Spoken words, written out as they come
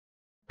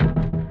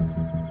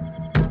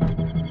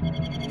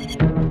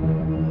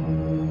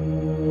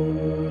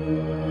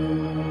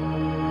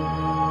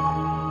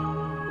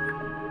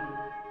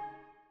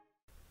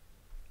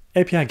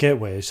API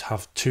gateways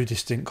have two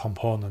distinct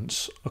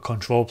components, a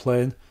control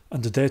plane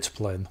and a data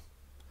plane.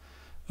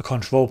 A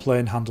control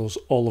plane handles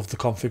all of the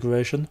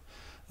configuration,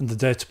 and the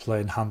data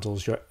plane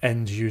handles your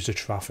end user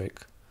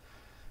traffic.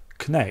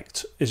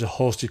 Konnect is a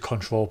hosted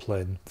control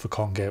plane for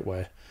Kong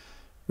Gateway,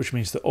 which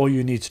means that all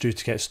you need to do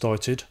to get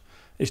started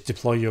is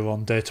deploy your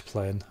own data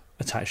plane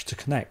attached to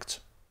Konnect.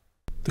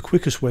 The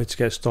quickest way to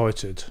get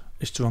started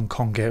is to run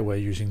Kong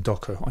Gateway using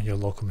Docker on your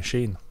local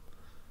machine.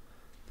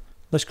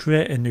 Let's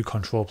create a new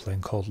control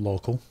plane called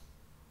local,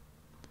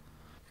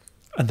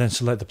 and then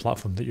select the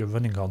platform that you're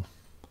running on.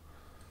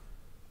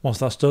 Once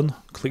that's done,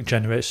 click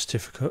Generate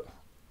Certificate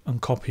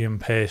and copy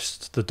and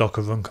paste the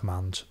Docker run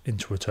command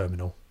into a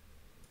terminal.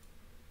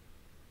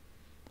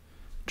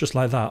 Just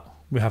like that,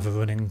 we have a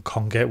running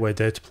Kong Gateway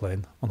data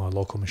plane on our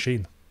local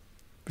machine.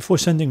 Before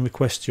sending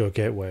requests to your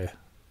gateway,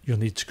 you'll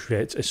need to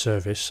create a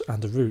service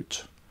and a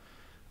route.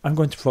 I'm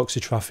going to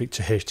proxy traffic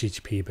to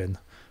HTTP bin,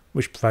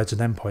 which provides an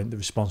endpoint that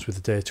responds with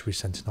the data we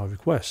sent in our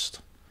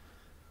request.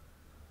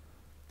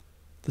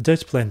 The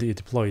data plane that you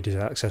deployed is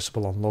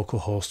accessible on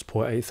localhost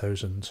port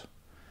 8000,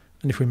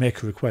 and if we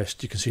make a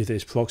request you can see that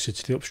it's proxied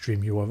to the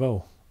upstream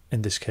URL,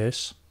 in this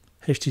case,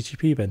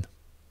 HTTP bin.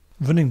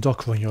 Running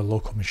Docker on your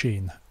local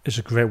machine is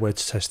a great way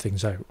to test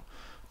things out,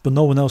 but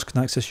no one else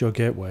can access your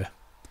gateway.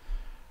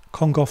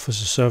 Kong offers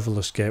a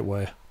serverless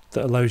gateway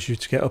that allows you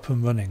to get up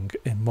and running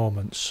in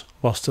moments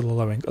while still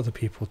allowing other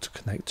people to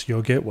connect to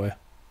your gateway.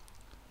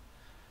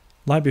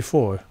 Like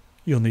before,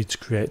 you'll need to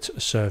create a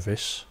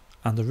service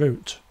and a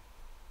route.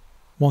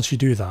 Once you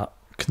do that,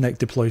 Konnect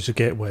deploys a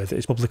gateway that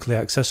is publicly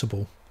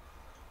accessible.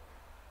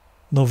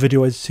 No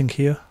video editing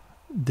here,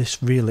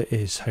 this really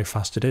is how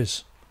fast it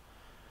is.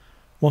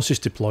 Once it's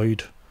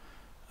deployed,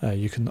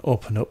 you can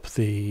open up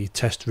the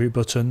test route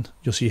button,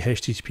 you'll see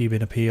HTTP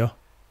bin appear,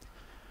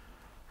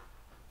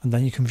 and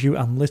then you can view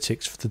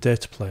analytics for the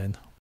data plane.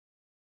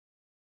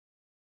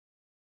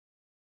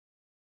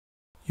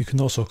 You can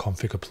also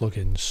configure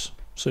plugins,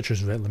 such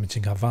as Rate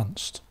Limiting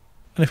Advanced.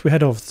 And if we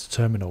head over to the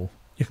terminal,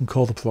 you can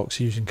call the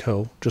proxy using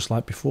curl just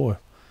like before,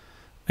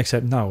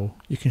 except now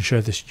you can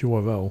share this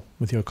URL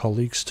with your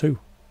colleagues too.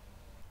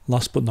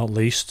 Last but not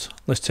least,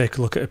 let's take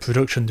a look at a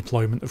production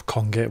deployment of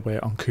Kong Gateway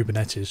on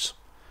Kubernetes.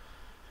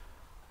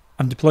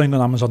 I'm deploying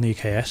on Amazon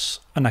EKS,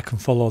 and I can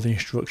follow the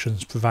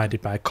instructions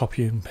provided by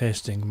copying and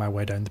pasting my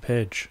way down the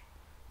page.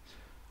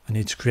 I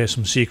need to create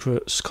some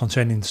secrets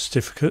containing the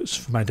certificates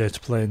for my data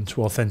plane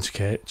to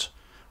authenticate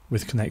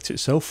with Konnect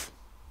itself.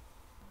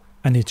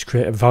 I need to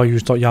create a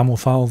values.yaml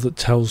file that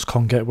tells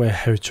Kong Gateway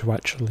how to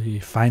actually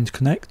find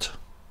Konnect,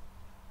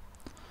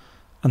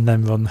 and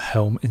then run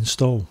helm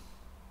install.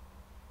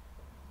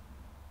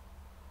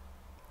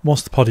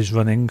 Once the pod is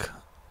running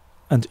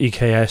and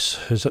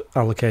EKS has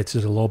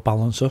allocated a load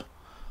balancer,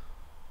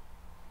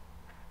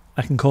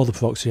 I can call the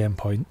proxy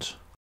endpoint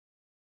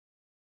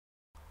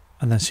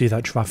and then see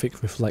that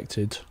traffic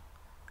reflected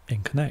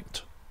in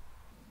Konnect.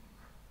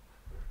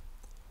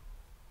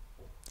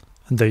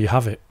 And there you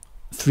have it.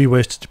 3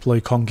 ways to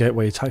deploy Kong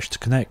Gateway attached to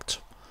Konnect.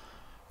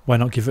 Why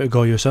not give it a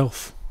go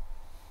yourself?